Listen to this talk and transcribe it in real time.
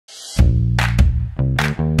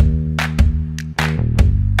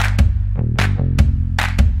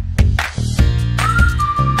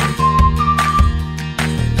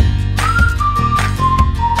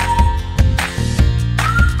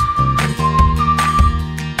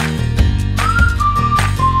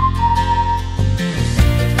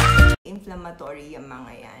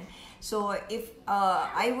So if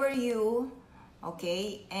I were you,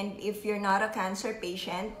 okay, and if you're not a cancer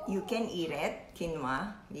patient, you can eat it,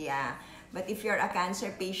 quinoa, yeah. But if you're a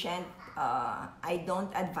cancer patient, I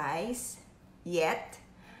don't advise yet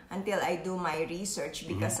until I do my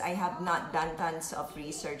research, because I have not done tons of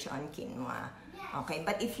research on quinoa. Okay,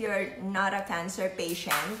 but if you're not a cancer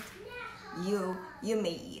patient, you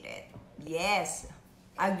may eat it. Yes.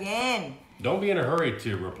 Again. Don't be in a hurry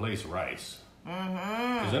to replace rice.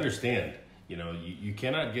 Because understand, you know, you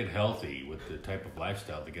cannot get healthy with the type of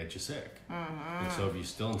lifestyle that gets you sick. And so if you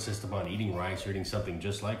still insist upon eating rice or eating something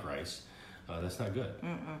just like rice, that's not good.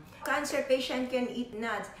 Cancer patient can eat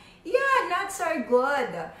nuts. Yeah, nuts are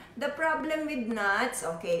good. The problem with nuts,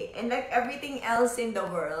 okay, and like everything else in the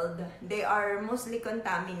world, they are mostly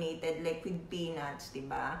contaminated, like with peanuts,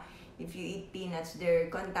 diba? If you eat peanuts, they're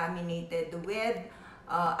contaminated with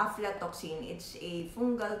aflatoxin. It's a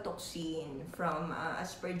fungal toxin from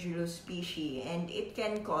Aspergillus species, and it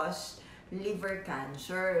can cause liver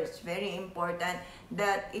cancer. It's very important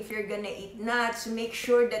that if you're gonna eat nuts, make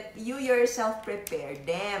sure that you yourself prepare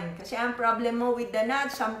them. Kasi ang problem mo with the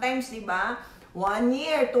nuts, sometimes, di ba, 1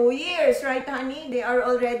 year, 2 years, right, honey? They are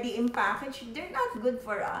already in package. They're not good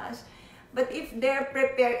for us. But if they're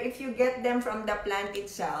prepared, if you get them from the plant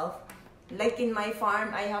itself, like in my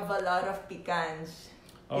farm, I have a lot of pecans.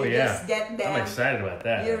 Oh, you yeah. just get them. I'm excited about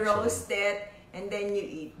that. You roast it, and then you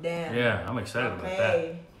eat them. Yeah, I'm excited about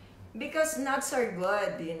that. Because nuts are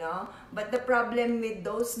good, you know. But the problem with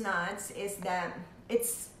those nuts is that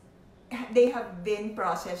they have been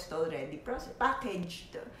processed already,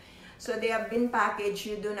 packaged. So they have been packaged.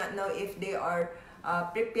 You do not know if they are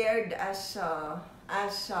prepared as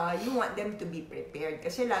you want them to be prepared.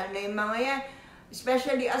 Kasi lalo na yung mga yan,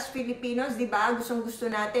 especially as Filipinos, di ba? Gustong-gusto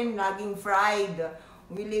natin laging fried.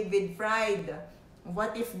 We live with fried.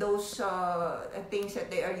 What if those things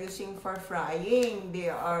that they are using for frying,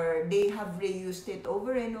 they have reused it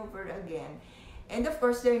over and over again, and of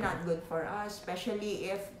course they're not good for us,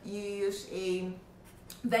 especially if you use a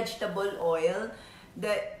vegetable oil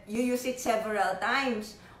that you use it several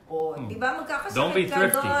times. Oh, di ba, magkakasakit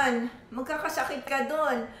ka doon. Magkakasakit ka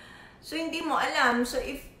doon. So hindi mo alam. So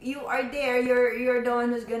if you are there, you're the one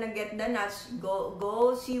who's gonna get the nuts. Go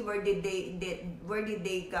see where did they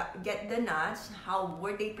get the nuts? How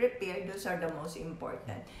were they prepared? Those are the most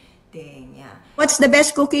important thing. Yeah. What's the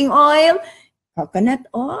best cooking oil? Coconut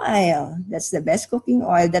oil. That's the best cooking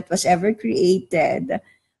oil that was ever created.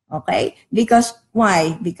 Okay? Because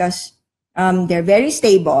why? Because they're very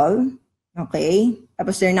stable. Okay?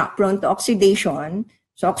 Tapos they're not prone to oxidation.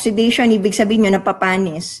 So oxidation, ibig sabihin nyo,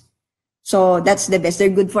 napapanis. So that's the best.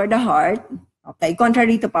 They're good for the heart. Okay,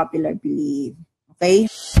 contrary to popular belief. Okay.